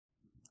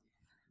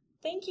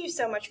Thank you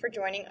so much for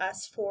joining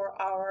us for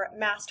our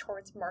Mass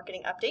Torts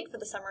marketing update for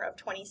the summer of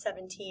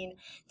 2017.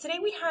 Today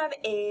we have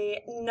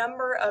a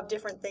number of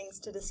different things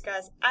to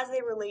discuss as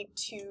they relate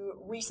to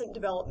recent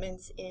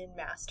developments in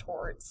mass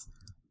torts.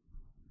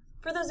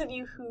 For those of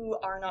you who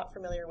are not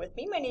familiar with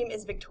me, my name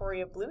is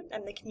Victoria Blute.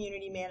 I'm the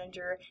community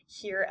manager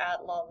here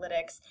at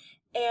LawLytics.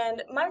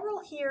 And my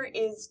role here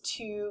is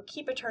to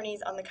keep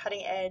attorneys on the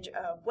cutting edge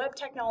of web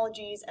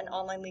technologies and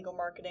online legal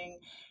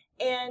marketing,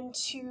 and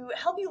to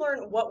help you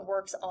learn what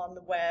works on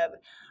the web.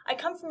 I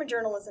come from a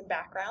journalism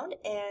background,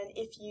 and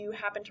if you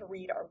happen to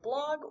read our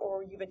blog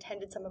or you've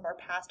attended some of our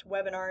past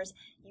webinars,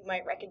 you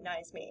might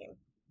recognize me.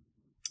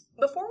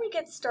 Before we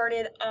get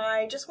started,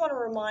 I just want to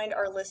remind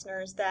our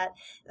listeners that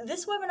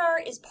this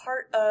webinar is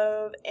part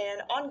of an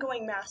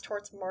ongoing Mass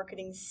Torts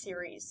marketing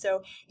series.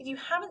 So if you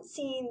haven't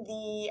seen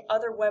the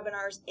other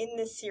webinars in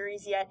this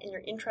series yet and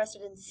you're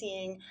interested in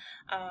seeing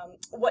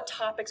what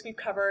topics we've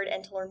covered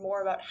and to learn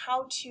more about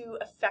how to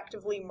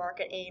effectively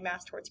market a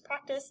Mass Torts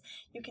practice,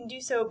 you can do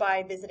so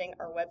by visiting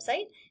our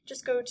website.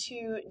 Just go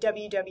to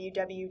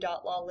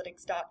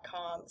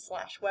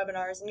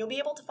www.lawlytics.com/webinars and you'll be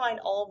able to find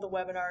all of the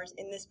webinars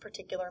in this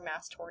particular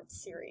Mass Torts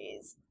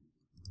series.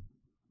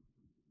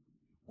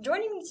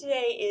 Joining me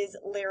today is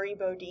Larry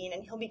Bodine,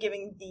 and he'll be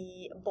giving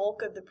the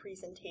bulk of the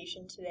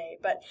presentation today.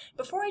 But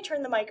before I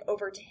turn the mic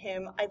over to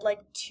him, I'd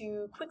like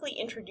to quickly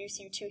introduce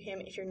you to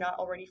him if you're not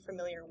already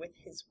familiar with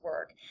his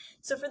work.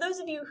 So for those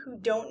of you who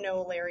don't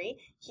know Larry,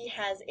 he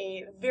has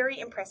a very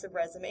impressive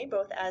resume,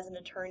 both as an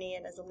attorney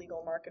and as a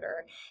legal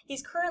marketer.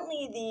 He's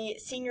currently the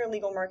senior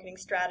legal marketing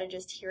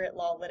strategist here at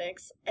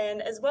LawLytics,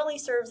 and as well he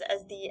serves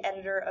as the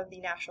editor of the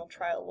National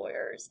Trial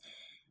Lawyers.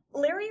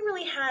 Larry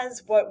really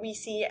has what we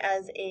see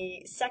as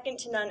a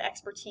second-to-none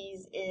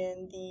expertise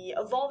in the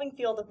evolving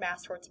field of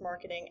mass torts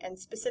marketing, and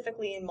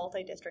specifically in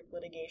multi-district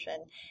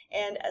litigation.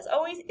 And as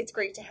always, it's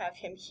great to have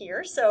him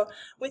here. So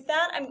with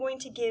that, I'm going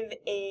to give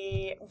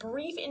a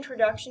brief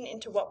introduction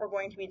into what we're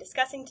going to be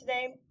discussing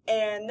today,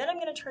 and then I'm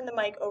going to turn the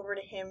mic over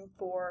to him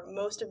for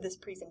most of this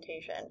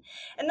presentation.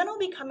 And then I'll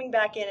be coming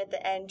back in at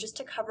the end just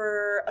to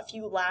cover a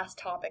few last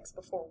topics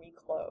before we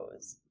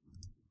close.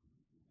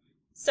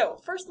 So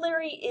first,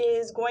 Larry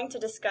is going to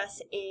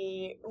discuss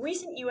a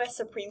recent U.S.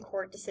 Supreme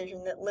Court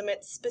decision that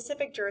limits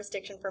specific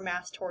jurisdiction for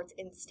mass torts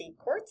in state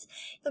courts.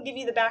 He'll give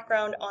you the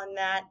background on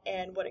that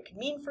and what it could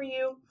mean for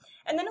you.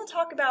 And then he'll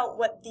talk about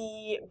what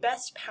the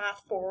best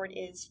path forward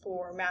is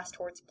for mass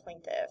torts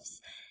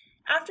plaintiffs.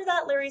 After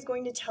that, Larry's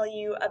going to tell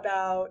you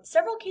about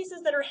several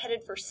cases that are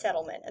headed for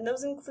settlement, and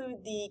those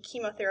include the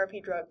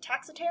chemotherapy drug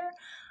Taxotere,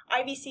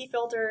 IVC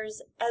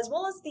filters, as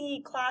well as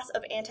the class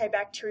of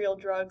antibacterial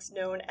drugs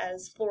known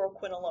as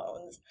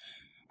fluoroquinolones.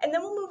 And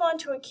then we'll move on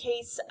to a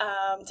case,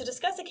 to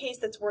discuss a case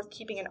that's worth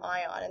keeping an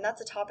eye on, and that's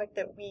a topic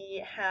that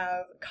we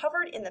have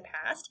covered in the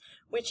past,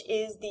 which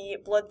is the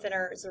blood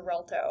thinner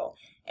Xarelto.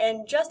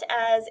 And just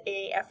as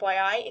a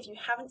FYI, if you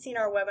haven't seen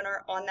our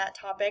webinar on that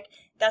topic,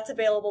 that's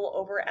available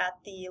over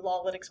at the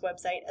LawLytics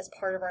website as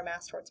part of our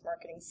Mass Torts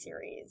marketing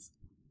series.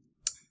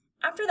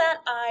 After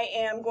that, I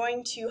am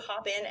going to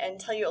hop in and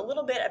tell you a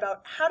little bit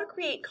about how to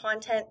create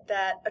content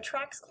that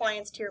attracts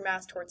clients to your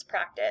mass torts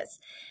practice,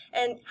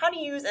 and how to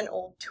use an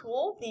old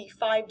tool, the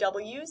 5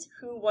 W's,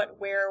 who,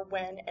 what, where,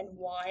 when, and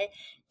why,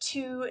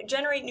 to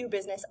generate new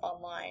business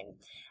online.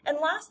 And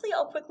lastly,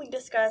 I'll quickly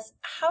discuss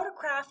how to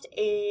craft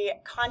a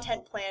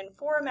content plan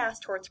for a mass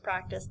torts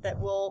practice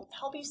that will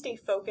help you stay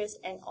focused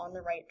and on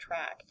the right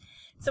track.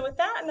 So with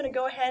that, I'm going to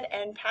go ahead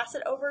and pass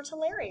it over to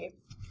Larry.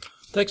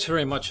 Thanks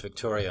very much,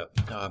 Victoria.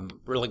 I'm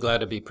really glad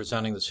to be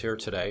presenting this here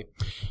today.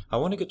 I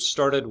want to get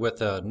started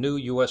with a new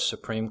U.S.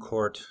 Supreme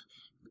Court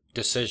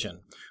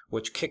decision,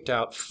 which kicked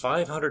out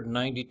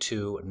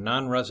 592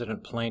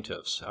 non-resident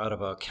plaintiffs out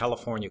of a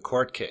California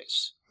court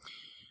case.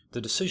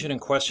 The decision in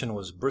question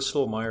was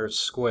Bristol-Myers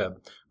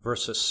Squibb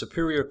versus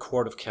Superior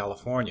Court of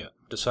California,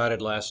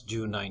 decided last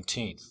June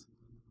 19th.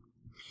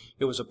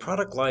 It was a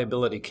product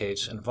liability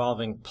case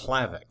involving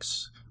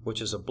Plavix, which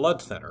is a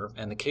blood thinner,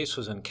 and the case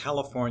was in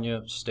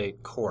California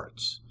state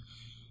courts.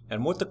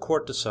 And what the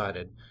court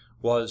decided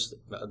was,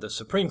 the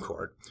Supreme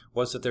Court,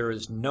 was that there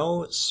is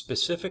no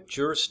specific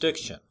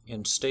jurisdiction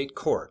in state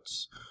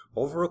courts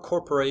over a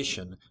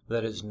corporation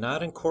that is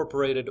not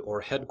incorporated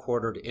or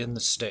headquartered in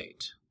the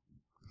state.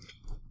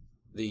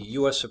 The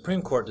U.S.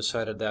 Supreme Court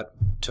decided that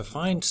to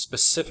find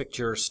specific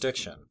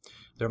jurisdiction,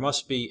 there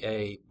must be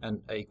a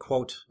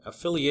quote,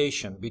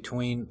 affiliation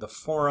between the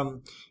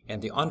forum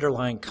and the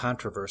underlying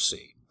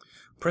controversy,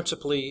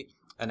 principally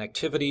an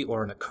activity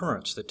or an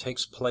occurrence that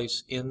takes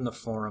place in the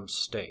forum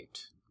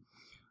state.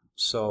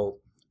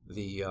 So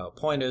the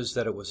point is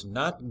that it was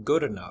not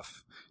good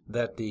enough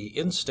that the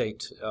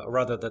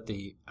that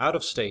the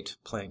out-of-state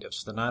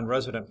plaintiffs, the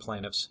non-resident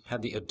plaintiffs,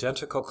 had the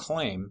identical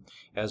claim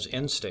as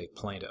in-state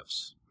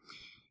plaintiffs.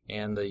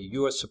 And the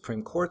U.S.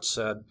 Supreme Court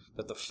said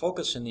that the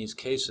focus in these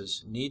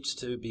cases needs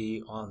to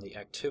be on the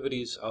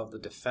activities of the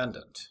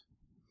defendant.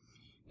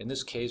 In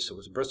this case, it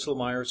was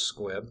Bristol-Myers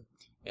Squibb,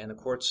 and the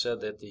court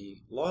said that the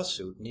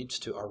lawsuit needs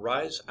to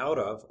arise out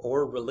of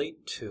or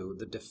relate to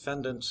the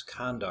defendant's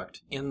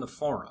conduct in the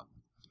forum.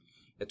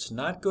 It's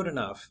not good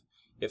enough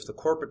if the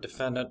corporate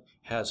defendant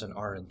has an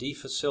R&D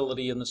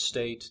facility in the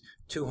state,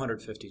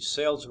 250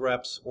 sales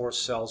reps, or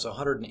sells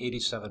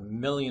 187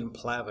 million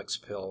Plavix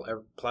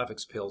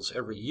pills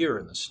every year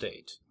in the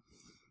state.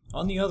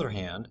 On the other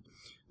hand,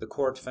 the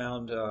court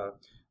found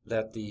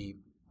that the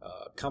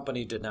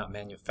company did not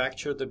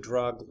manufacture the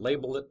drug,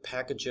 label it,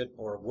 package it,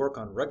 or work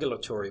on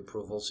regulatory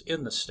approvals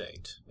in the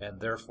state,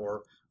 and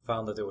therefore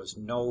found that there was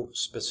no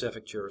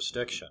specific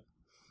jurisdiction.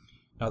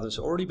 Now, there's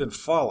already been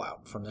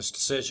fallout from this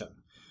decision.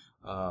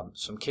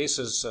 Some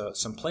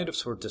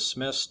plaintiffs were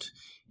dismissed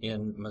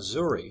in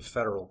Missouri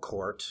federal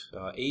court,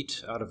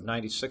 8 out of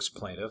 96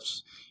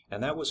 plaintiffs,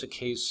 and that was a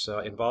case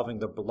involving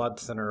the blood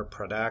thinner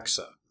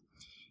Pradaxa.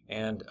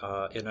 And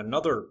in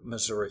another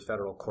Missouri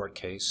federal court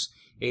case,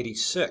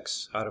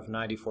 86 out of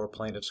 94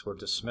 plaintiffs were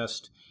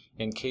dismissed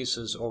in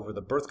cases over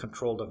the birth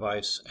control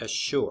device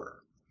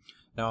Assure.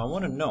 Now, I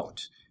want to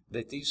note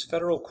that these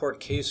federal court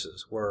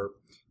cases were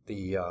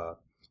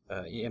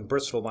in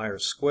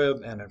Bristol-Myers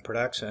Squibb and in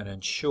Pradaxa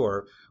and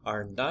Assure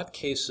are not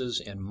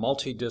cases in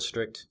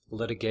multi-district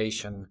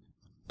litigation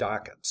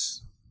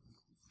dockets.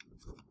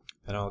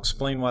 And I'll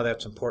explain why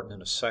that's important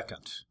in a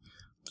second.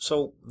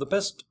 So the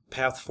best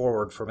path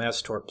forward for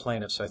mass tort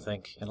plaintiffs, I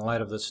think, in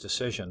light of this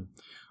decision,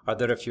 are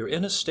that if you're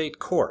in a state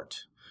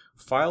court,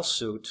 file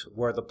suit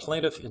where the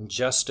plaintiff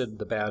ingested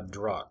the bad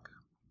drug.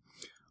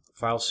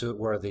 File suit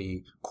where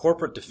the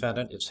corporate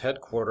defendant is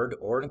headquartered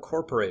or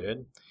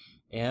incorporated,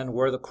 and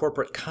where the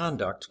corporate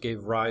conduct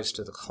gave rise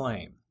to the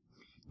claim.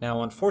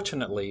 Now,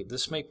 unfortunately,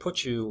 this may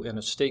put you in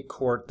a state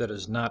court that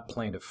is not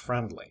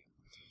plaintiff-friendly.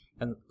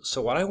 And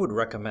so what I would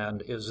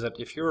recommend is that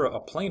if you're a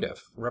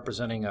plaintiff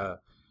representing a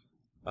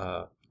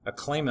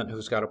claimant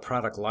who's got a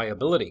product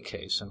liability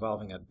case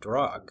involving a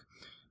drug,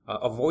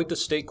 avoid the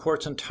state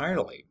courts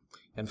entirely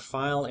and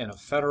file in a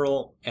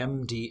federal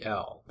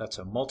MDL. That's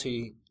a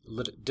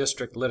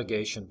multi-district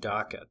litigation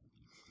docket.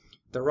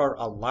 There are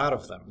a lot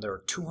of them. There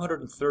are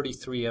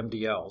 233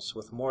 MDLs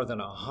with more than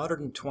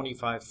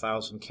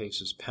 125,000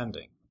 cases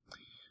pending.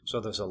 So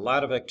there's a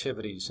lot of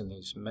activities in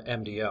these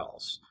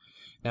MDLs.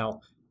 Now,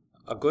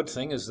 a good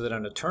thing is that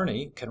an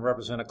attorney can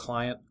represent a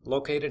client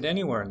located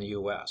anywhere in the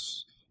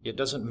U.S. It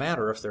doesn't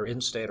matter if they're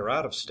in-state or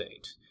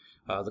out-of-state.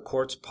 The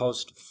courts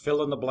post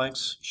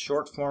fill-in-the-blanks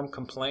short-form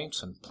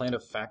complaints and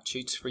plaintiff fact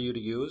sheets for you to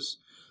use.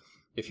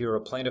 If you're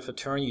a plaintiff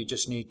attorney, you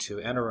just need to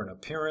enter an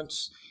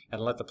appearance and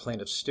let the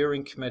plaintiff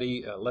steering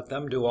committee, let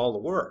them do all the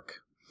work.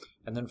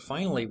 And then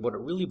finally, what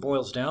it really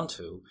boils down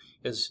to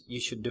is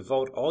you should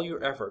devote all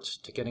your efforts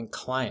to getting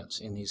clients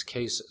in these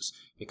cases,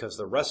 because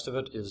the rest of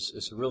it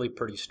is really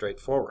pretty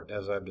straightforward,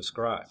 as I've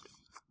described.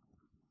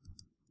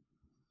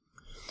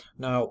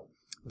 Now,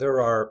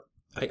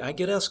 I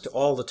get asked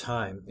all the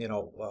time,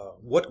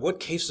 what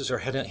cases are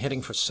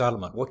heading for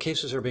settlement? What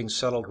cases are being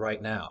settled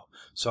right now?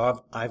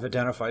 So I've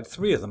identified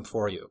 3 of them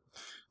for you.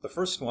 The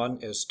first one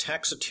is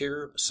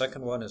Taxotere, the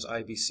second one is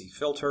IVC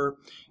filter,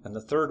 and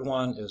the third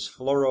one is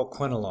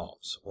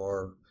fluoroquinolones,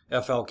 or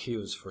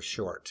FLQs for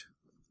short.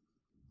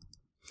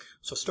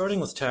 So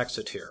starting with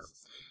Taxotere,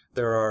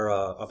 there are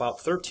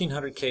about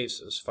 1,300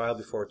 cases filed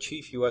before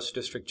Chief U.S.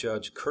 District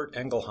Judge Kurt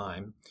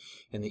Engelheim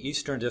in the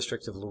Eastern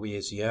District of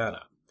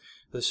Louisiana.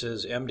 This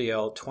is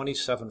MDL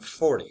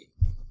 2740,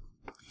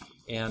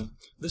 and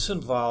this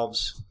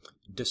involves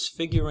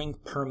disfiguring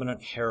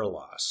permanent hair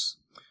loss.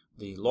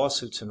 The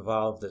lawsuits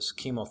involve this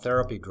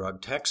chemotherapy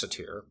drug,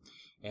 Taxotere,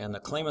 and the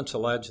claimants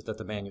allege that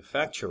the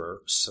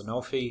manufacturer,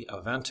 Sanofi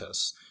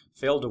Aventis,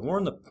 failed to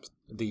warn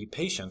the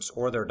patients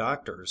or their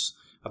doctors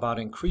about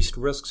increased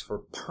risks for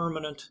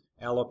permanent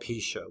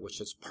alopecia, which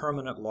is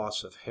permanent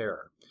loss of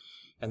hair.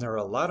 And there are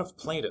a lot of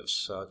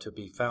plaintiffs to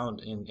be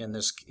found in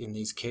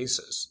these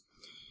cases.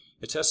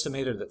 It's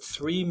estimated that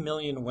 3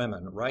 million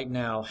women right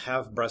now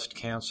have breast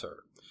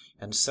cancer,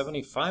 and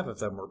 75 of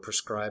them were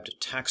prescribed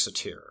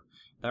Taxotere.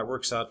 That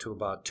works out to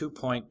about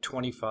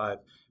 2.25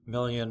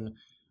 million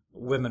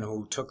women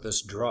who took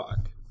this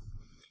drug.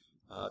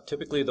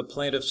 Typically, the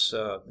plaintiffs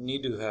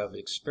need to have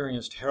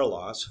experienced hair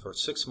loss for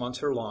 6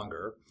 months or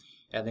longer,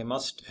 and they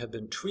must have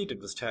been treated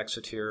with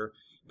Taxotere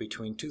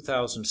between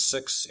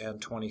 2006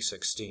 and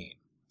 2016.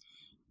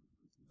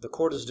 The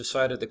court has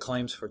decided that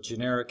claims for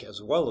generic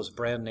as well as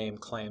brand name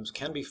claims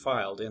can be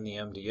filed in the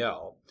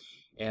MDL,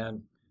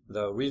 and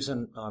the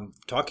reason I'm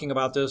talking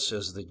about this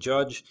is the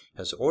judge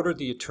has ordered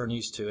the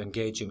attorneys to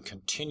engage in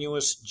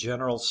continuous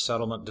general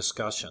settlement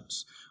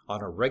discussions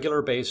on a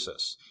regular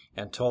basis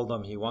and told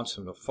them he wants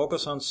them to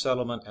focus on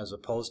settlement as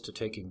opposed to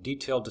taking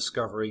detailed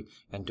discovery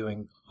and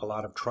doing a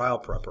lot of trial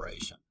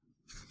preparation.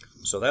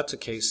 So that's a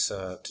case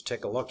to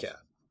take a look at.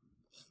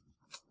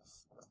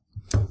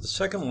 The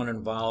second one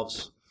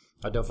involves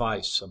a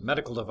device, a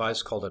medical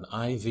device called an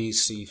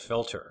IVC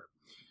filter.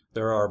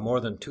 There are more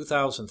than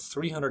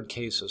 2,300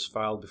 cases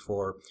filed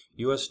before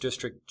U.S.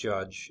 District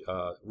Judge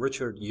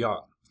Richard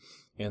Young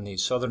in the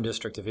Southern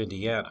District of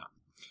Indiana.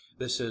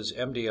 This is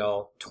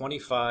MDL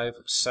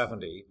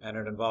 2570, and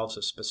it involves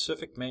a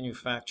specific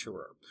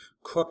manufacturer,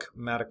 Cook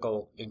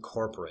Medical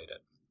Incorporated.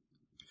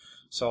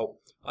 So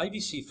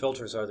IVC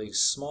filters are these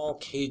small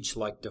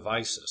cage-like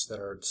devices that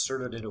are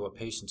inserted into a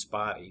patient's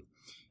body,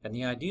 and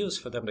the idea is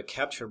for them to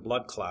capture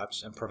blood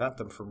clots and prevent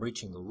them from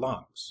reaching the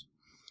lungs.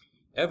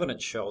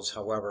 Evidence shows,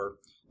 however,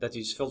 that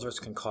these filters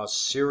can cause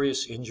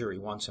serious injury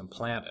once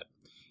implanted,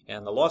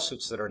 and the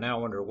lawsuits that are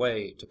now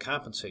underway to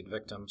compensate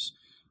victims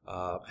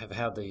have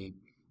had the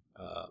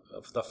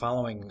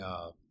following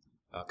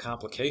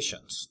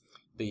complications.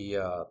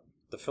 The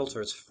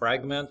filters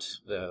fragment,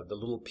 the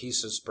little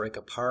pieces break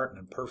apart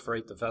and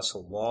perforate the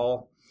vessel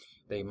wall.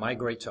 They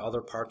migrate to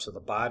other parts of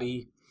the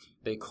body.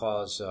 They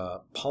cause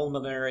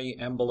pulmonary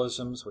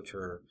embolisms, which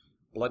are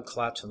blood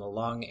clots in the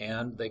lung,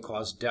 and they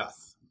cause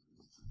death.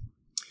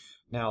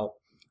 Now,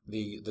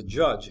 the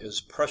judge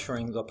is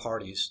pressuring the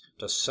parties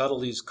to settle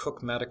these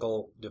Cook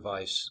Medical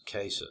device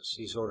cases.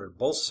 He's ordered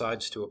both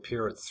sides to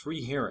appear at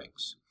 3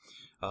 hearings.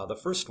 The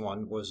first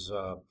one was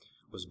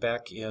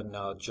back in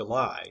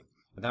July,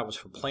 and that was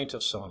for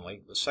plaintiffs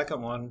only. The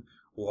second one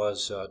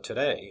was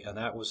today, and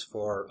that was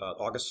for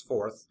August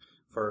 4th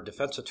for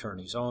defense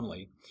attorneys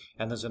only.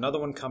 And there's another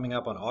one coming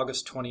up on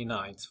August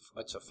 29th.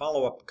 It's a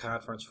follow-up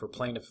conference for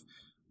plaintiff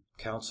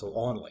counsel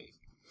only.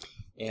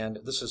 And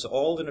this is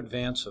all in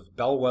advance of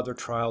bellwether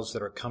trials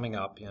that are coming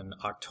up in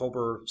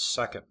October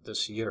 2nd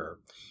this year,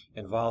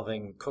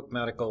 involving Cook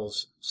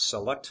Medical's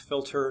Select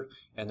filter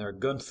and their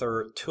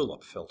Gunther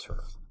Tulip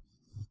filter.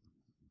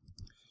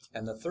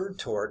 And the third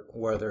tort,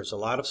 where there's a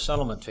lot of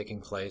settlement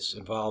taking place,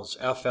 involves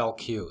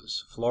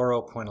FLQs,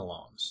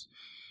 fluoroquinolones.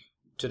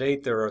 To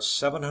date, there are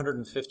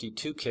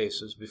 752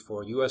 cases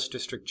before U.S.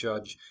 District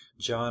Judge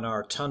John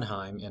R.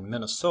 Tunheim in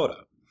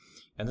Minnesota,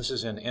 and this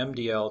is in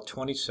MDL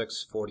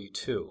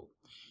 2642.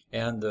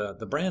 And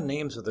the brand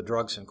names of the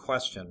drugs in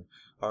question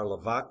are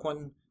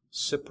Levaquin,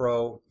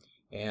 Cipro,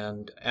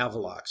 and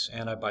Avelox,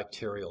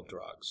 antibacterial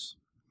drugs.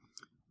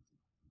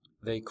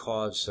 They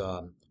cause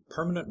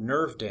permanent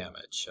nerve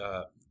damage,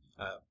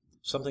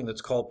 something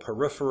that's called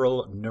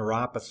peripheral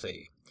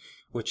neuropathy,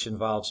 which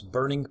involves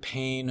burning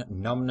pain,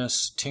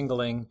 numbness,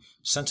 tingling,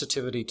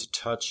 sensitivity to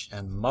touch,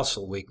 and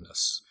muscle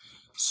weakness.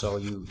 So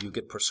you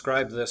get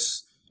prescribed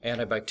this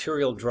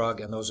antibacterial drug,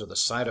 and those are the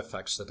side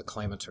effects that the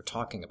claimants are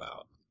talking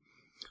about.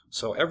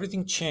 So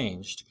everything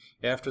changed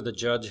after the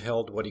judge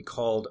held what he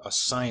called a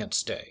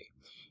science day.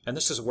 And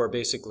this is where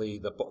basically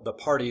the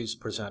parties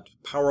present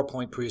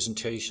PowerPoint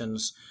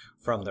presentations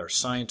from their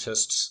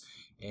scientists.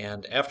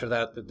 And after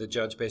that, the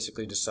judge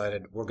basically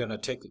decided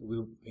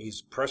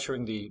he's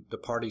pressuring the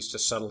parties to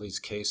settle these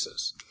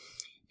cases.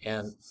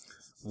 And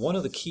one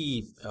of the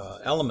key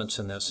elements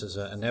in this is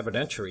an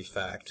evidentiary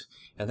fact,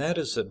 and that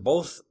is that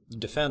both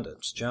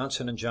defendants,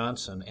 Johnson &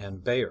 Johnson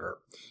and Bayer,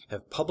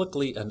 have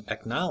publicly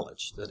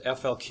acknowledged that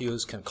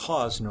FLQs can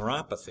cause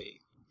neuropathy.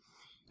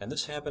 And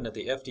this happened at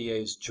the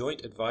FDA's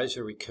Joint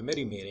Advisory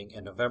Committee meeting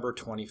in November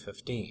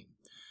 2015,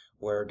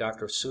 where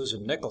Dr.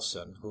 Susan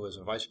Nicholson, who is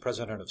a Vice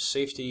President of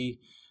Safety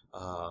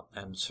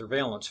and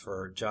Surveillance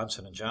for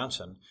Johnson &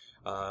 Johnson,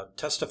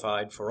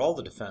 testified for all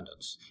the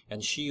defendants,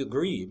 and she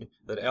agreed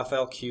that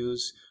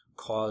FLQs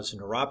cause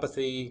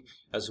neuropathy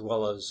as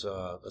well as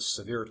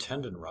severe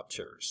tendon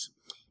ruptures.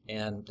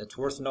 And it's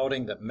worth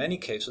noting that many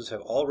cases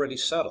have already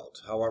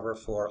settled, however,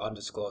 for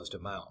undisclosed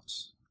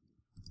amounts.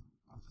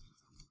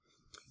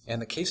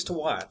 And the case to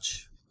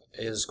watch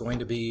is going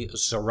to be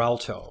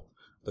Xarelto.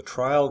 The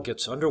trial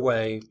gets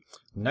underway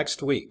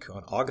next week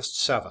on August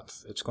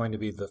 7th. It's going to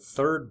be the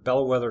third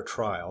bellwether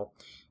trial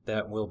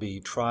that will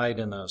be tried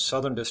in the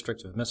Southern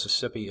District of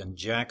Mississippi in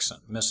Jackson,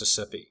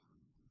 Mississippi.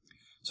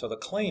 So the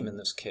claim in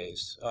this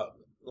case,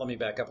 let me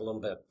back up a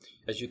little bit.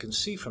 As you can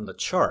see from the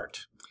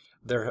chart,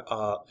 there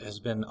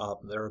have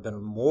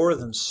been more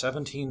than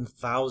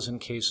 17,000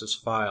 cases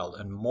filed,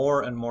 and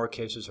more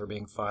cases are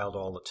being filed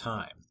all the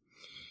time.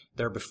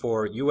 They're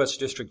before U.S.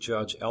 District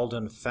Judge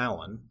Eldon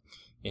Fallon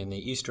in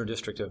the Eastern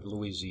District of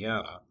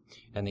Louisiana,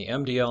 and the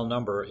MDL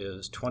number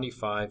is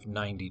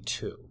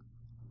 2592.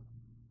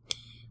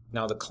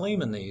 Now, the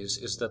claim in these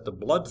is that the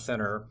blood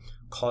thinner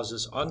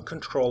causes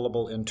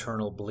uncontrollable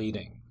internal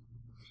bleeding,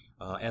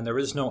 and there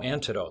is no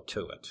antidote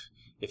to it.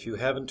 If you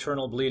have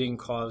internal bleeding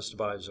caused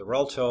by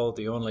Xarelto,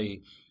 the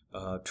only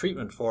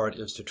treatment for it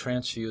is to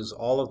transfuse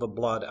all of the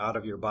blood out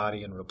of your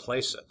body and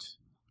replace it.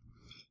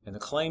 And the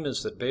claim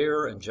is that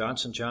Bayer and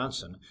Johnson &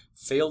 Johnson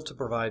failed to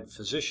provide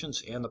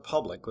physicians and the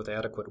public with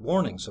adequate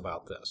warnings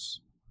about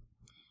this.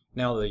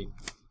 Now,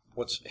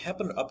 what's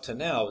happened up to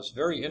now is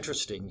very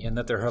interesting in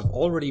that there have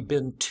already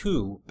been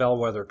 2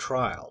 bellwether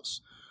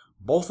trials.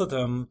 Both of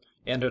them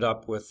ended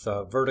up with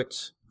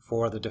verdicts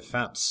for the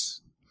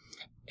defense.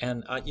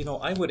 And,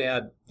 I would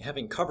add,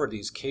 having covered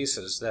these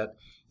cases, that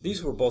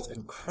these were both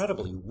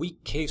incredibly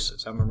weak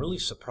cases. I'm really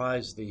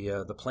surprised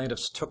the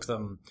plaintiffs took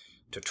them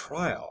to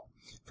trial.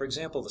 For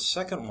example, the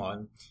second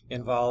one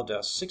involved a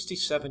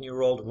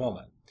 67-year-old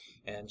woman,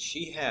 and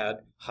she had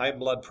high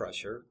blood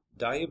pressure,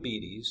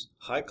 diabetes,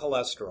 high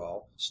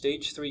cholesterol,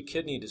 stage 3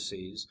 kidney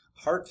disease,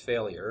 heart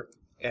failure,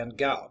 and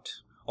gout.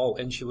 Oh,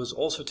 and she was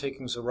also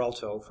taking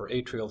Xarelto for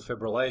atrial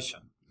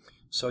fibrillation.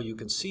 So you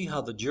can see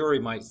how the jury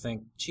might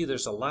think, gee,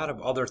 there's a lot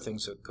of other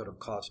things that could have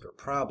caused her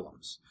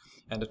problems.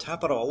 And to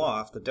top it all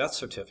off, the death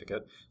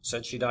certificate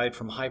said she died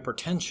from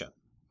hypertension,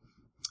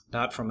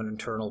 not from an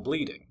internal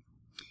bleeding.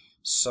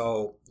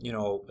 So, you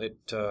know,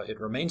 it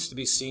remains to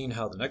be seen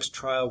how the next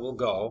trial will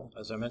go.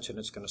 As I mentioned,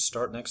 it's going to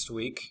start next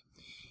week.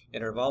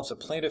 It involves a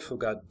plaintiff who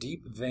got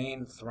deep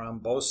vein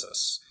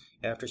thrombosis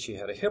after she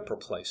had a hip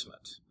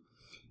replacement.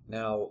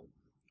 Now,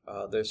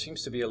 there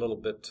seems to be a little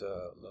bit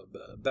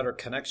better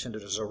connection to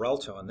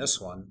Xarelto in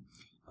this one.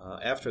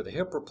 After the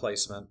hip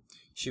replacement,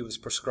 she was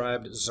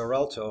prescribed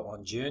Xarelto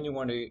on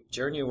January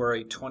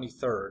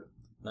 23rd,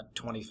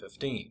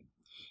 2015.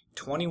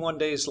 21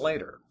 days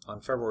later,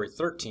 on February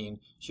 13,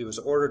 she was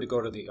ordered to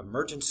go to the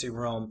emergency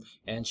room,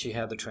 and she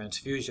had the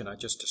transfusion I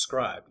just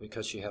described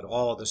because she had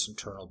all of this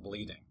internal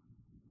bleeding.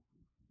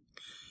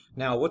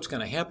 Now, what's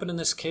going to happen in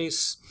this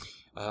case?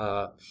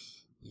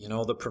 You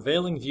know, the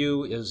prevailing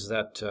view is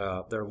that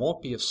there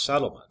won't be a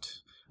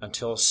settlement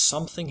until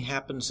something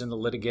happens in the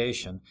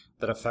litigation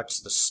that affects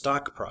the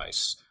stock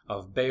price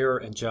of Bayer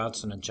and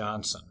Johnson &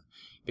 Johnson,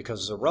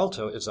 because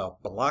Xarelto is a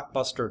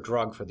blockbuster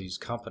drug for these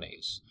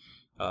companies.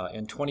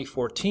 In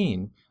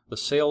 2014, the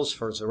sales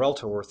for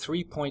Xarelto were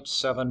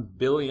 $3.7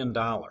 billion,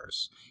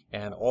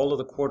 and all of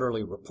the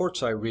quarterly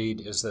reports I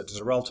read is that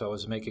Xarelto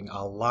is making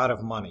a lot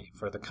of money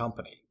for the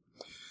company.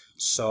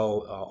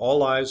 So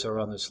all eyes are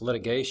on this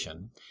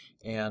litigation,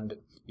 and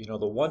you know,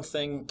 the one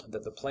thing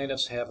that the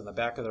plaintiffs have in the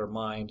back of their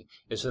mind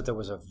is that there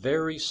was a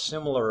very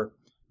similar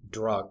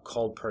drug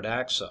called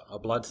Pradaxa, a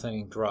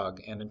blood-thinning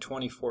drug, and in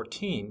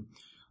 2014,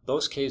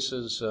 those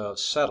cases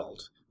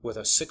settled with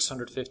a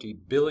 $650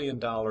 billion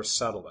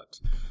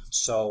settlement.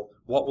 So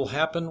what will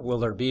happen? Will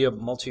there be a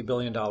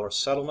multi-billion-dollar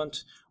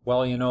settlement?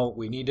 Well, you know,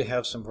 we need to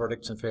have some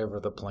verdicts in favor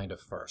of the plaintiff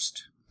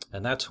first.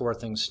 And that's where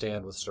things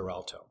stand with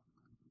Xarelto.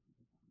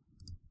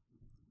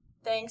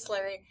 Thanks,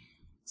 Larry.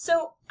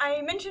 So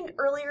I mentioned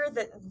earlier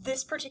that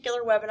this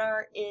particular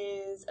webinar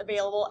is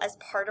available as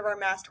part of our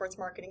Mass Torts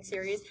marketing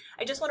series.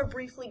 I just want to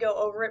briefly go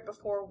over it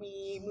before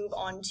we move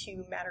on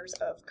to matters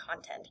of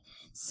content.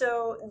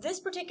 So this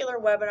particular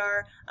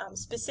webinar,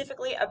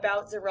 specifically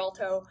about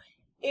Xarelto,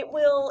 it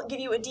will give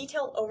you a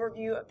detailed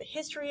overview of the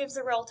history of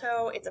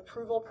Xarelto, its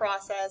approval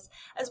process,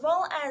 as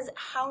well as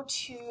how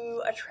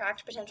to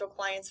attract potential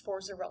clients for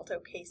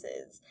Xarelto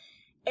cases.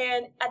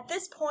 And at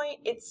this point,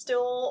 it's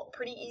still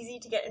pretty easy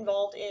to get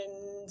involved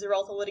in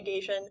Xarelto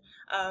litigation.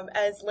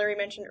 As Larry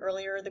mentioned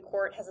earlier, the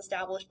court has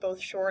established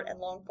both short and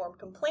long-form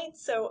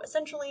complaints. So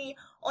essentially,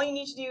 all you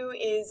need to do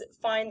is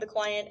find the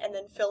client and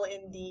then fill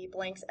in the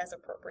blanks as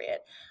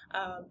appropriate.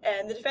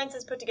 And the defense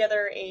has put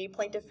together a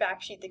plaintiff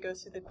fact sheet that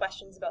goes through the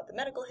questions about the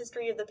medical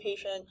history of the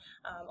patient,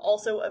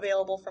 also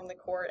available from the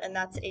court, and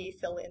that's a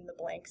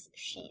fill-in-the-blanks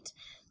sheet.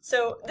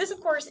 So this,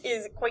 of course,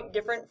 is quite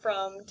different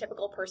from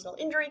typical personal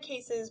injury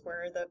cases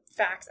where the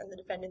facts and the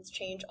defendants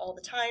change all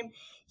the time.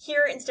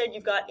 Here, instead,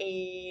 you've got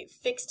a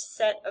fixed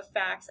set of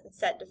facts and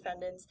set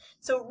defendants.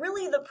 So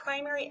really, the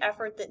primary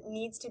effort that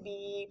needs to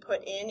be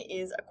put in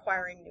is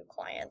acquiring new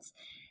clients.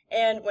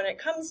 And when it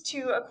comes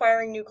to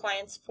acquiring new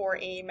clients for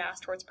a mass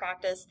torts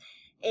practice,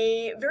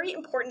 a very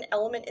important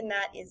element in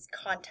that is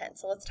content.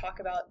 So let's talk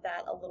about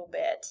that a little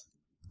bit.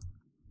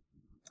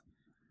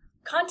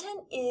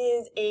 Content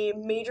is a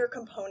major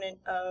component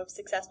of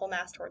successful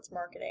mass torts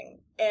marketing,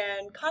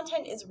 and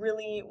content is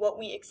really what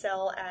we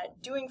excel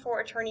at doing for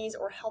attorneys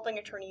or helping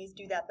attorneys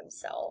do that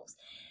themselves.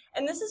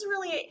 And this is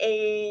really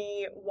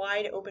a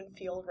wide open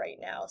field right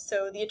now.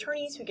 So the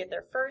attorneys who get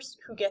there first,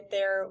 who get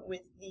there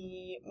with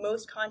the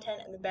most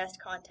content and the best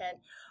content,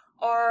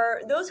 are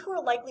those who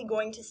are likely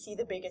going to see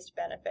the biggest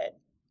benefit.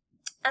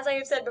 As I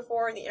have said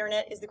before, the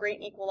internet is the great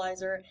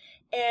equalizer,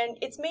 and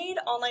it's made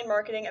online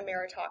marketing a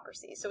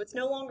meritocracy. So it's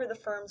no longer the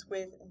firms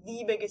with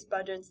the biggest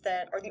budgets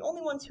that are the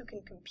only ones who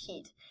can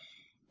compete.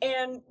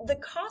 And the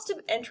cost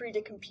of entry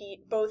to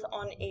compete, both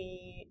on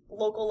a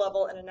local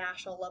level and a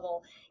national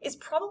level, is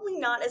probably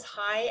not as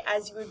high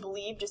as you would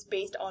believe just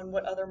based on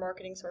what other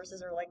marketing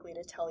sources are likely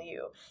to tell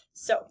you.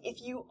 So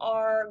if you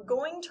are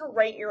going to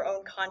write your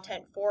own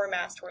content for a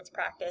mass torts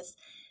practice,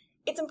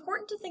 it's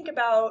important to think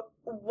about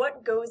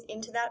what goes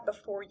into that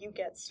before you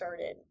get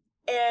started.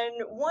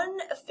 And one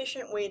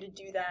efficient way to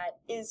do that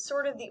is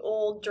sort of the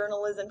old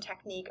journalism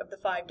technique of the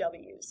 5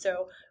 W's.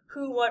 So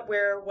who, what,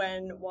 where,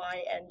 when,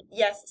 why, and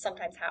yes,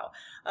 sometimes how.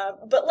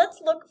 But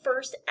let's look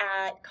first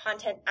at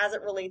content as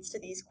it relates to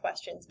these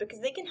questions, because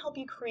they can help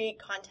you create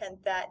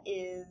content that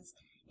is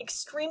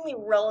extremely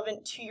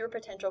relevant to your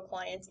potential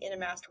clients in a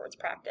mass torts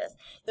practice,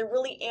 that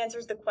really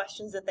answers the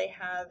questions that they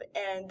have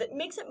and that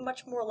makes it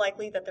much more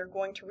likely that they're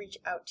going to reach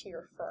out to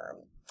your firm.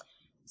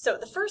 So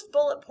the first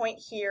bullet point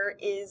here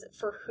is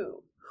for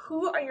who.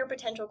 Who are your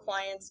potential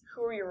clients?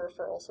 Who are your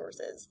referral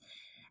sources?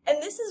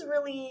 And this is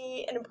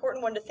really an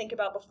important one to think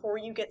about before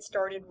you get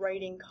started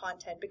writing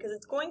content, because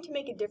it's going to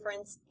make a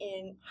difference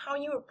in how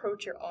you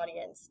approach your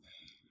audience.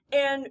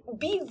 And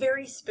be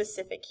very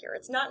specific here.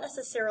 It's not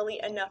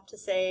necessarily enough to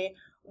say,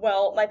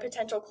 Well, my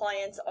potential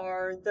clients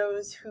are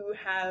those who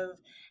have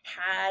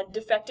had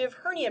defective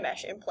hernia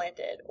mesh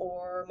implanted,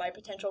 or my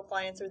potential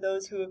clients are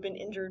those who have been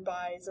injured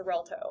by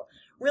Xarelto.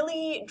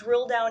 Really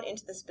drill down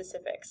into the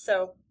specifics.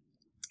 So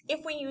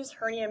if we use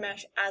hernia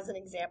mesh as an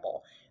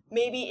example,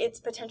 maybe it's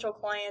potential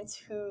clients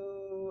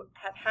who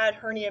have had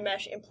hernia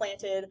mesh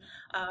implanted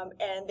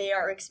and they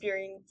are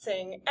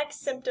experiencing X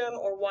symptom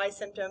or Y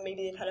symptom.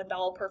 Maybe they've had a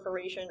bowel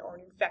perforation or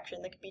an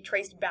infection that could be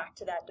traced back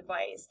to that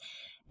device.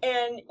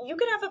 And you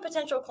could have a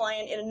potential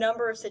client in a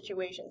number of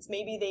situations.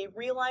 Maybe they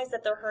realize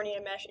that their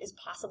hernia mesh is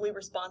possibly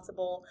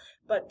responsible,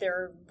 but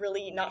they're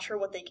really not sure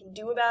what they can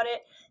do about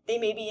it. They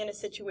may be in a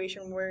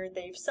situation where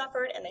they've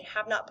suffered and they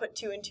have not put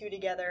 2 and 2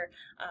 together.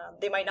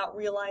 They might not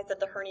realize that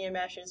the hernia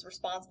mesh is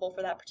responsible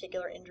for that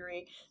particular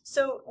injury.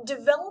 So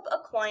develop a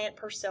client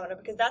persona,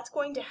 because that's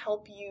going to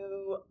help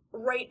you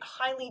write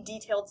highly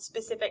detailed,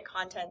 specific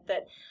content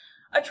that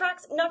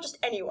attracts not just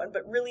anyone,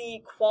 but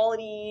really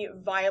quality,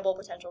 viable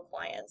potential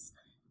clients.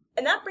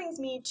 And that brings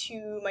me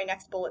to my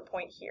next bullet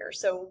point here.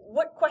 So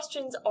what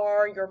questions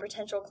are your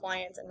potential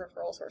clients and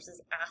referral sources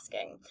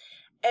asking?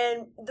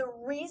 And the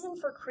reason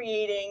for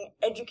creating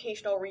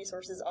educational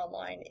resources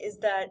online is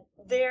that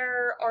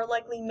there are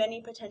likely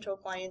many potential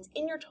clients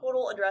in your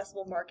total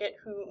addressable market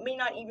who may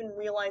not even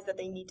realize that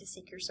they need to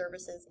seek your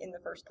services in the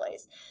first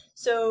place.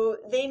 So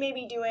they may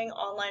be doing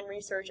online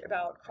research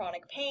about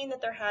chronic pain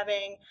that they're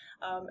having,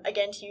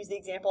 again, to use the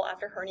example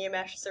after hernia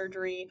mesh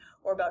surgery,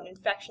 or about an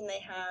infection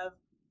they have.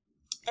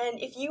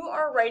 And if you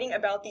are writing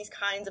about these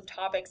kinds of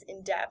topics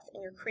in depth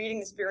and you're creating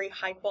this very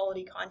high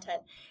quality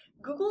content,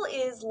 Google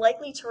is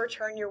likely to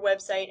return your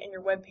website and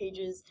your web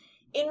pages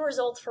in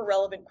results for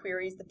relevant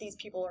queries that these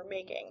people are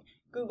making.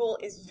 Google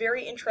is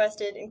very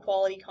interested in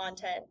quality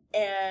content,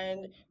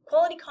 and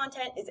quality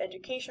content is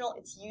educational,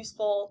 it's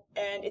useful,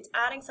 and it's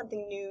adding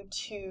something new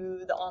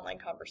to the online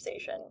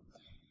conversation.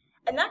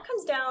 And that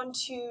comes down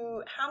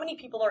to how many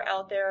people are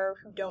out there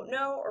who don't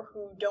know or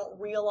who don't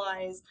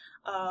realize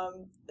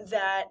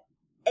that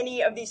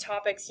any of these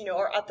topics,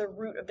 are at the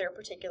root of their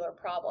particular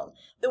problem.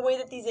 The way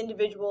that these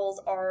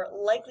individuals are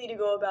likely to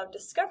go about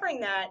discovering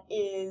that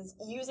is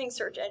using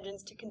search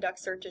engines to conduct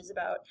searches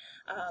about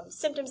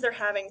symptoms they're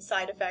having,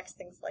 side effects,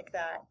 things like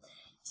that.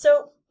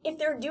 So if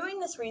they're doing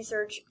this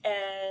research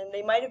and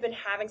they might have been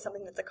having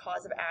something that's a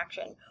cause of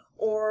action,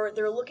 or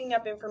they're looking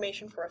up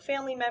information for a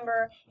family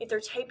member, if they're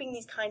typing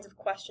these kinds of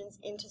questions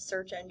into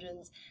search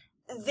engines,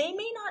 they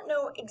may not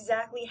know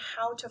exactly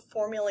how to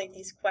formulate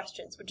these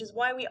questions, which is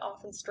why we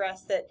often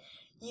stress that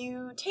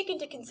you take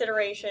into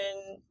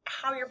consideration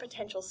how your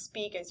potentials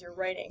speak as you're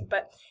writing.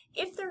 But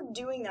if they're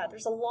doing that,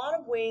 there's a lot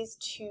of ways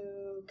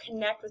to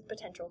connect with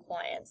potential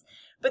clients.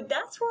 But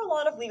that's where a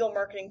lot of legal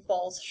marketing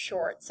falls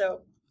short.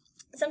 So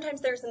sometimes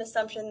there's an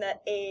assumption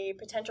that a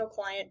potential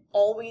client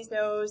always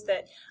knows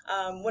that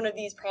one of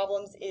these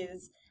problems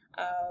is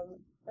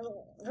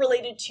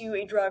related to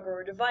a drug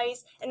or a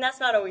device, and that's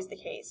not always the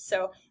case.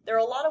 So there are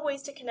a lot of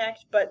ways to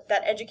connect, but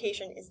that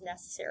education is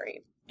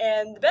necessary.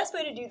 And the best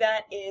way to do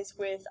that is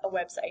with a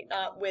website,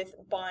 not with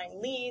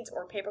buying leads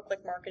or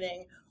pay-per-click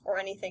marketing or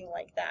anything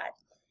like that.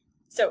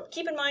 So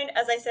keep in mind,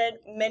 as I said,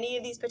 many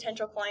of these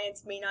potential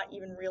clients may not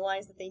even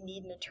realize that they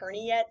need an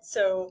attorney yet.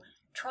 So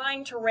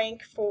trying to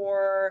rank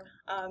for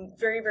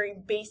very, very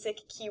basic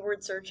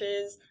keyword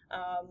searches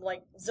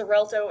like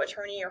Xarelto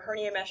attorney or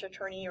hernia mesh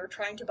attorney, or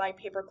trying to buy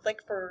pay-per-click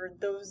for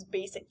those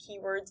basic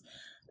keywords,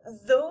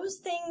 those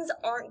things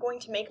aren't going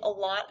to make a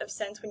lot of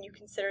sense when you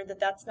consider that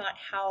that's not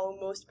how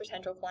most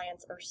potential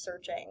clients are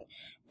searching.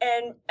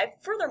 And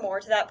furthermore,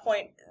 to that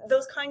point,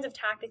 those kinds of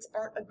tactics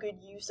aren't a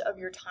good use of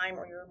your time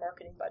or your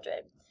marketing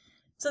budget.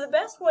 So the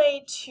best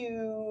way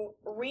to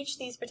reach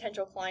these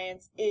potential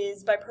clients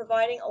is by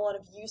providing a lot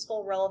of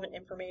useful, relevant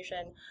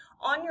information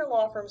on your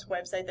law firm's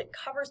website that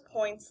covers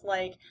points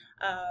like,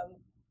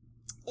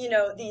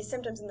 the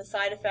symptoms and the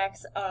side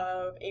effects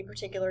of a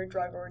particular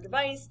drug or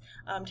device,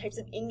 types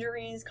of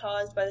injuries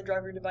caused by the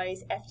drug or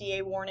device,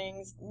 FDA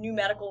warnings, new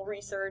medical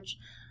research,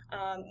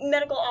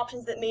 medical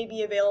options that may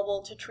be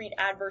available to treat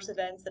adverse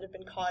events that have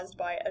been caused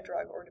by a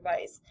drug or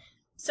device.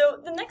 So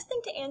the next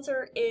thing to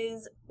answer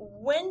is,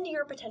 when do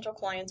your potential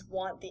clients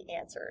want the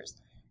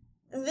answers?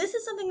 This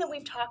is something that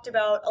we've talked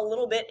about a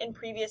little bit in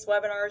previous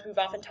webinars. We've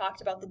often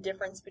talked about the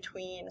difference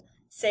between,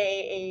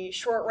 say, a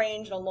short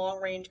range and a long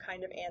range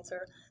kind of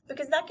answer,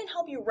 because that can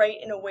help you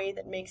write in a way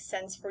that makes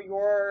sense for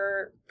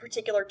your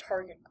particular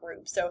target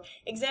group. So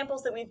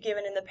examples that we've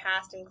given in the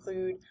past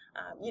include,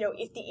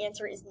 if the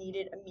answer is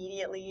needed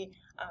immediately,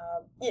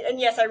 and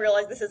yes, I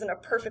realize this isn't a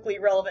perfectly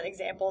relevant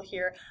example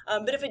here,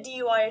 but if a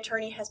DUI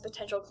attorney has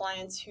potential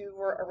clients who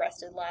were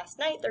arrested last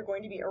night, they're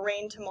going to be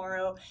arraigned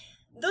tomorrow,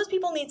 those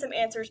people need some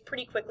answers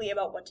pretty quickly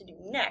about what to do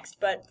next.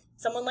 But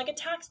someone like a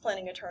tax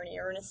planning attorney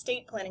or an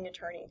estate planning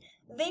attorney,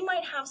 they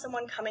might have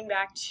someone coming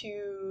back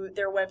to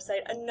their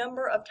website a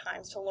number of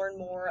times to learn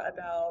more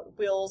about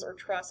wills or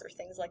trusts or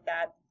things like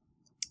that.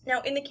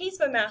 Now, in the case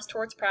of a mass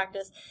torts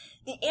practice,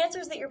 the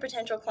answers that your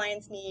potential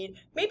clients need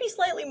may be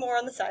slightly more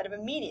on the side of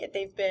immediate.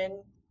 They've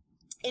been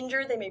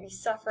injured, they may be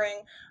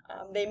suffering,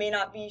 they may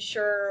not be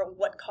sure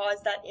what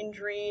caused that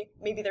injury,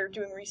 maybe they're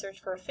doing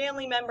research for a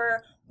family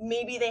member,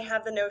 maybe they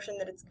have the notion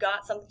that it's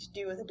got something to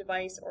do with a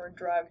device or a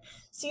drug.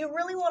 So you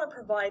really want to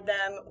provide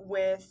them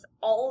with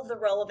all of the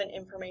relevant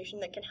information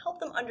that can help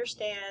them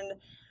understand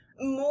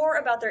more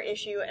about their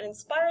issue and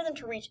inspire them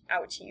to reach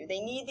out to you.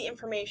 They need the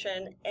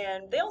information,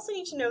 and they also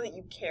need to know that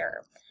you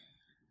care.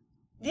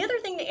 The other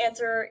thing to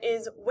answer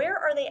is, where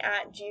are they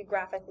at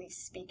geographically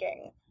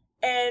speaking?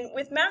 And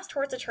with mass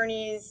torts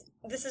attorneys,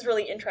 this is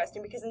really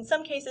interesting because in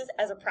some cases,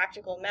 as a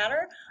practical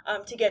matter,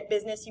 to get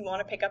business, you want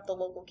to pick up the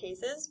local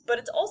cases, but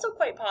it's also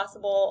quite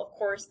possible, of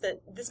course,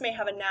 that this may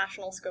have a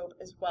national scope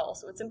as well.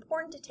 So it's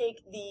important to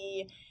take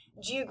the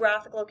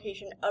geographic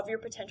location of your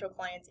potential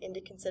clients into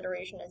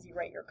consideration as you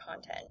write your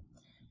content.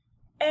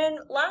 And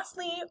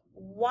lastly,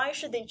 why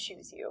should they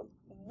choose you?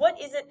 What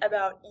is it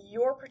about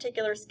your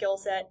particular skill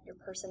set, your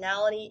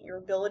personality, your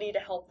ability to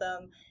help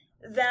them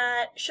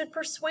that should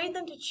persuade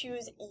them to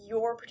choose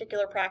your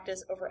particular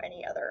practice over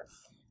any other?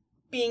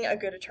 Being a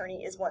good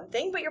attorney is one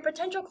thing, but your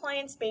potential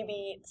clients may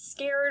be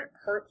scared,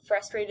 hurt,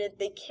 frustrated.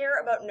 They care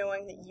about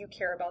knowing that you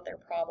care about their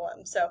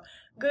problem. So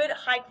good,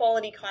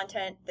 high-quality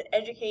content that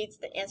educates,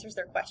 that answers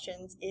their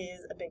questions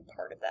is a big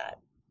part of that.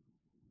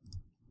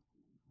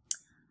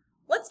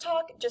 Let's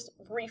talk just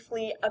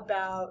briefly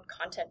about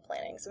content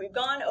planning. So we've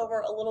gone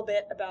over a little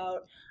bit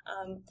about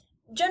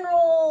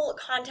general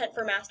content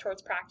for mass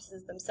torts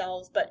practices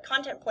themselves, but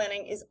content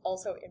planning is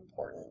also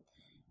important.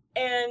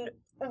 And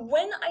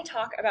when I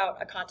talk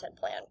about a content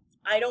plan,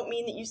 I don't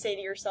mean that you say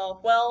to yourself,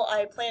 well,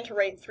 I plan to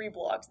write 3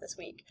 blogs this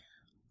week.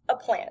 A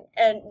plan,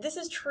 and this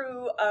is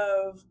true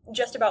of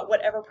just about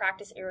whatever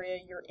practice area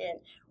you're in,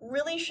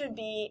 really should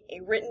be a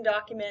written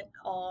document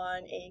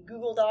on a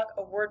Google Doc,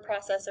 a word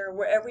processor,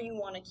 wherever you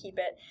want to keep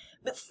it.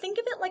 But think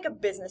of it like a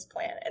business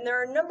plan, and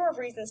there are a number of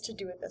reasons to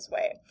do it this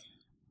way.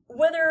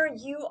 Whether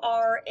you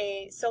are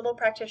a solo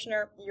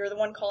practitioner, you're the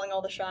one calling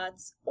all the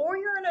shots, or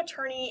you're an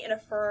attorney in a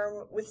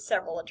firm with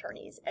several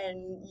attorneys,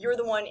 and you're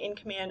the one in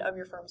command of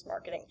your firm's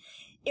marketing,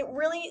 it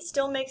really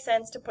still makes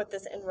sense to put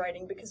this in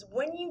writing, because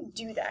when you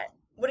do that,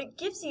 what it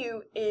gives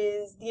you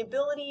is the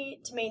ability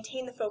to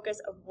maintain the focus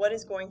of what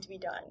is going to be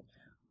done.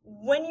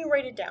 When you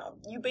write it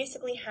down, you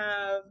basically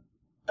have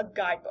a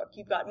guidebook.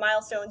 You've got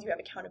milestones, you have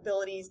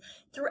accountabilities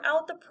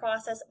throughout the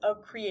process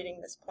of creating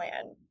this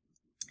plan.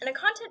 And a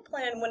content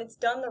plan, when it's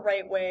done the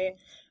right way,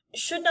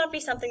 should not be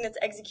something that's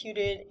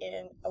executed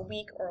in a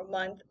week or a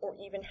month or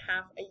even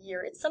half a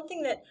year. It's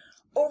something that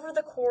over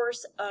the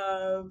course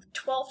of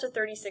 12 to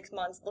 36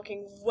 months,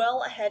 looking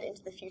well ahead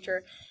into the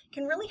future,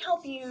 can really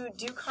help you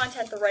do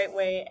content the right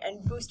way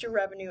and boost your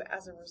revenue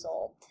as a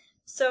result.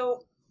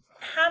 So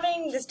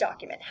having this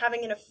document,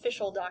 having an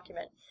official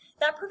document,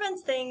 that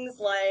prevents things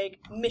like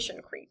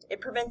mission creep.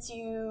 It prevents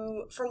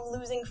you from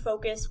losing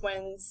focus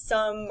when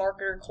some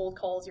marketer cold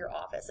calls your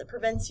office. It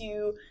prevents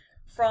you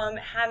from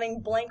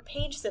having blank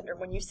page syndrome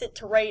when you sit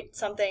to write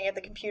something at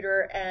the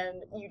computer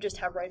and you just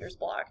have writer's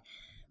block.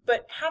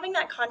 But having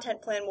that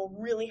content plan will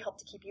really help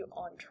to keep you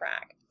on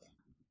track.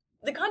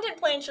 The content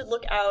plan should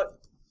look out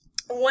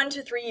 1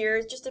 to 3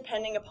 years, just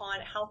depending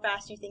upon how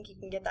fast you think you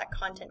can get that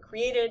content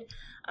created,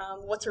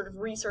 what sort of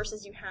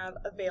resources you have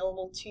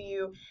available to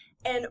you.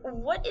 And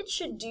what it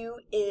should do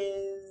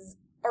is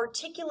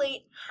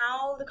articulate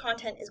how the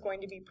content is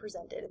going to be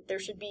presented. There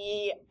should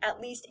be at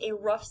least a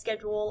rough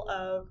schedule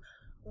of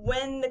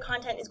when the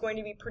content is going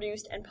to be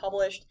produced and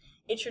published.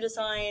 It should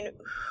assign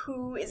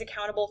who is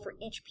accountable for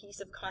each piece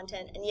of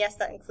content, and yes,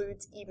 that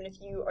includes even if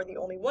you are the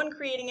only one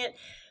creating it,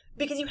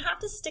 because you have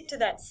to stick to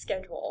that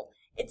schedule.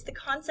 It's the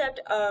concept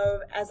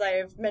of, as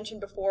I've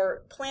mentioned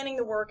before, planning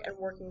the work and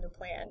working the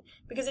plan.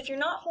 Because if you're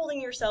not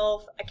holding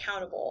yourself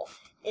accountable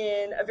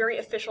in a very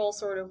official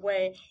sort of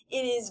way,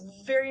 it is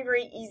very,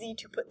 very easy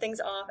to put things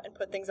off and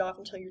put things off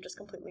until you're just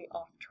completely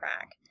off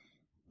track.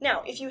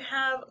 Now, if you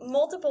have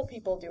multiple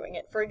people doing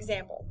it, for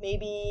example,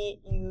 maybe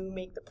you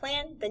make the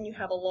plan, then you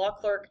have a law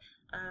clerk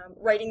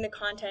writing the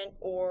content,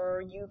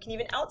 or you can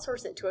even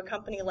outsource it to a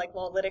company like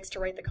LawLytics to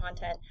write the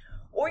content,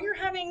 or you're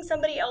having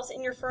somebody else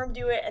in your firm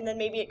do it, and then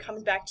maybe it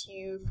comes back to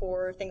you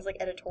for things like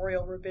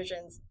editorial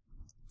revisions.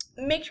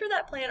 Make sure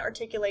that plan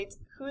articulates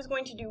who's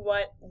going to do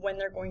what, when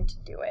they're going to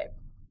do it.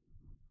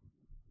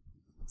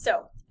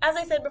 So, as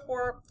I said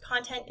before,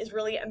 content is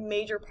really a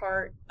major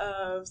part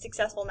of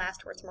successful mass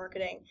torts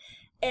marketing.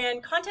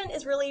 And content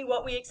is really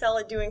what we excel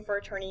at doing for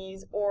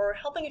attorneys, or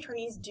helping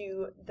attorneys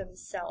do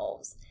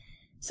themselves.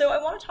 So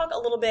I want to talk a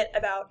little bit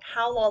about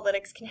how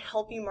LawLytics can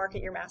help you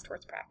market your mass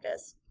torts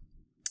practice.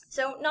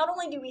 So not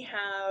only do we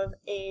have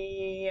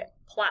a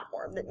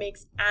platform that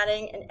makes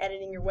adding and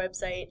editing your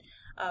website,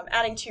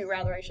 adding to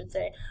rather I should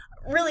say,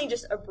 really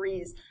just a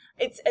breeze.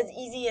 It's as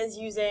easy as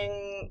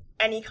using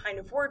any kind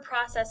of word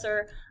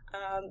processor.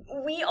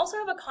 We also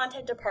have a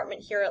content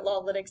department here at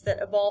LawLytics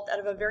that evolved out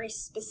of a very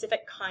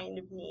specific kind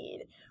of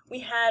need.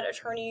 We had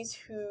attorneys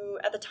who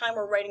at the time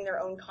were writing their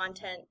own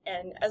content,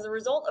 and as a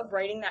result of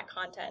writing that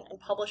content and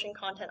publishing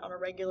content on a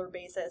regular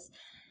basis,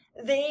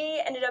 they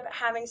ended up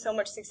having so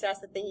much success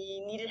that they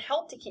needed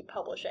help to keep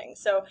publishing.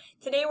 So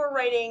today we're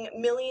writing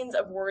millions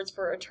of words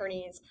for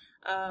attorneys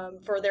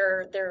for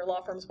their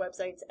law firms'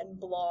 websites and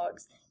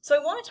blogs. So I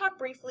want to talk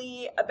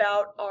briefly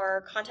about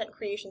our content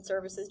creation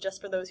services just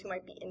for those who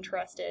might be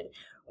interested.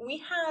 We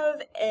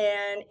have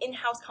an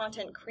in-house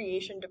content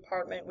creation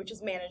department which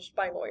is managed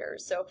by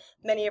lawyers. So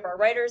many of our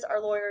writers are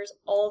lawyers,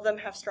 all of them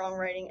have strong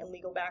writing and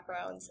legal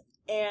backgrounds,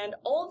 and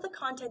all of the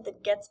content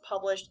that gets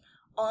published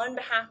on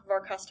behalf of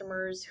our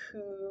customers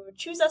who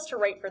choose us to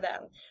write for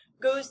them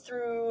goes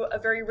through a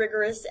very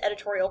rigorous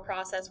editorial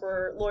process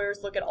where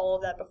lawyers look at all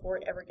of that before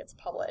it ever gets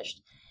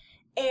published.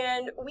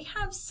 And we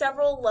have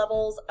several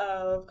levels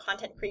of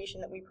content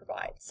creation that we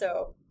provide.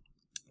 So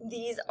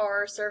these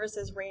are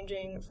services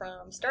ranging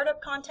from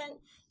startup content.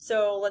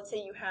 So let's say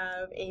you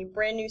have a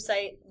brand new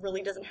site,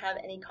 really doesn't have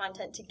any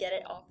content to get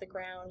it off the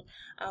ground.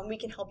 We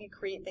can help you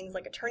create things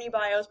like attorney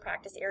bios,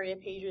 practice area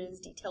pages,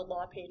 detailed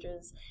law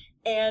pages,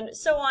 and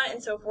so on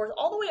and so forth,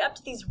 all the way up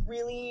to these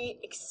really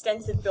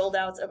extensive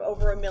build-outs of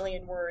over 1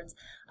 million words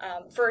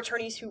for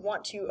attorneys who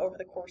want to, over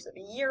the course of a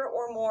year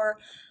or more,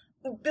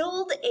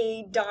 build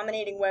a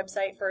dominating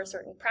website for a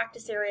certain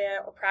practice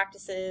area or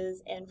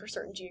practices and for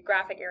certain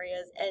geographic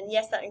areas. And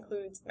yes, that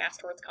includes mass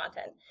torts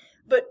content.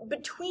 But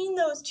between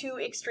those two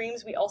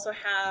extremes, we also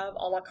have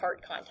a la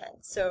carte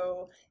content.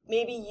 So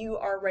maybe you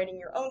are writing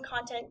your own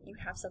content, you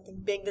have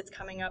something big that's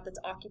coming up that's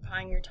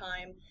occupying your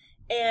time,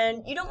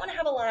 and you don't want to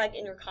have a lag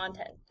in your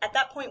content. At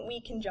that point,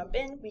 we can jump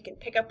in, we can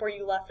pick up where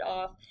you left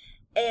off,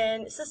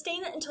 and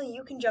sustain it until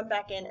you can jump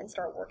back in and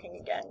start working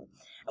again.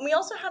 And we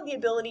also have the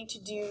ability to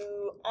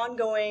do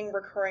ongoing,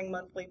 recurring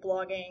monthly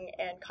blogging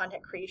and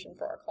content creation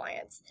for our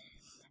clients.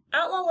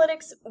 At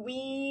LawLytics,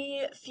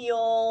 we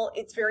feel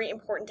it's very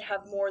important to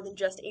have more than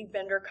just a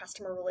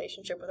vendor-customer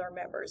relationship with our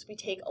members. We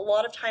take a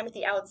lot of time at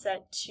the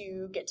outset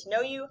to get to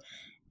know you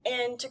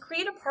and to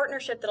create a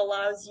partnership that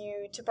allows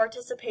you to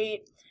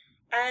participate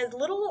as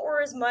little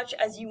or as much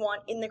as you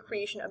want in the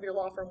creation of your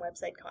law firm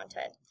website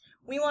content.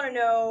 We want to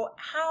know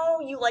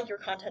how you like your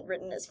content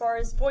written as far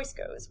as voice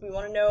goes. We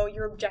want to know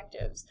your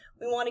objectives.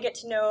 We want to get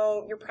to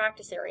know your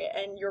practice area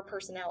and your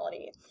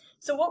personality.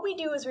 So what we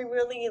do is we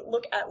really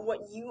look at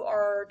what you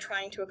are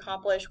trying to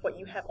accomplish, what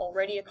you have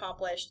already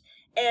accomplished,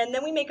 and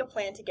then we make a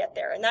plan to get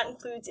there. And that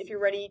includes if you're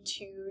ready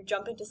to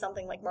jump into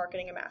something like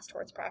marketing a mass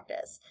torts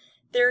practice.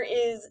 There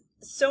is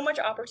so much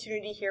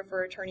opportunity here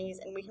for attorneys,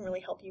 and we can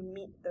really help you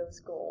meet those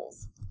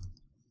goals.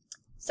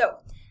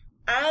 So,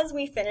 as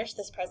we finish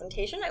this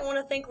presentation, I want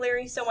to thank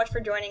Larry so much for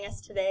joining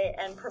us today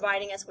and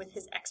providing us with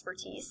his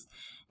expertise.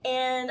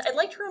 And I'd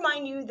like to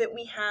remind you that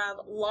we have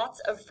lots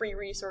of free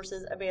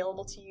resources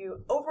available to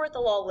you over at the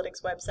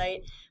LawLytics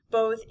website,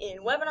 both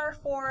in webinar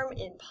form,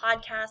 in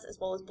podcasts, as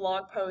well as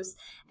blog posts.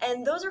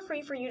 And those are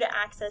free for you to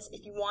access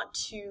if you want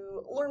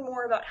to learn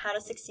more about how to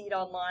succeed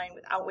online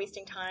without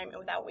wasting time and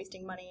without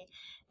wasting money,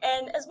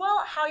 and as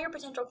well how your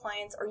potential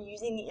clients are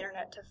using the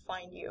internet to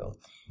find you.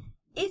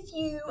 If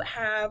you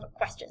have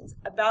questions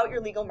about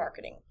your legal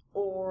marketing,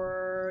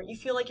 or you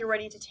feel like you're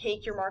ready to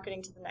take your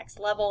marketing to the next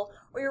level,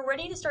 or you're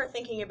ready to start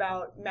thinking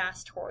about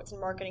mass torts and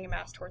marketing a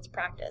mass torts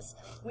practice,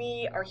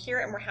 we are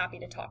here and we're happy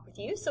to talk with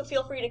you. So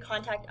feel free to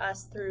contact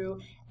us through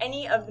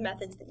any of the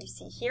methods that you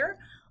see here.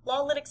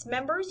 LawLytics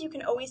members, you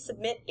can always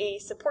submit a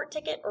support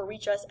ticket or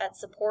reach us at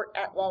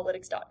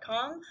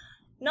support@lawlytics.com.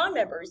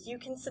 Non-members, you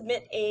can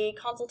submit a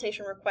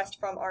consultation request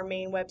from our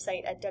main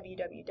website at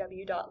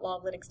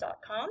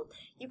www.lawlytics.com.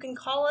 You can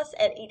call us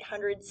at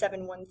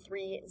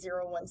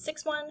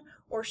 800-713-0161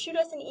 or shoot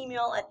us an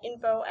email at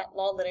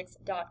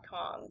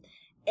info@lawlytics.com.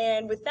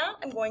 And with that,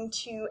 I'm going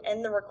to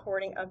end the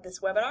recording of this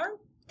webinar.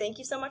 Thank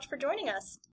you so much for joining us.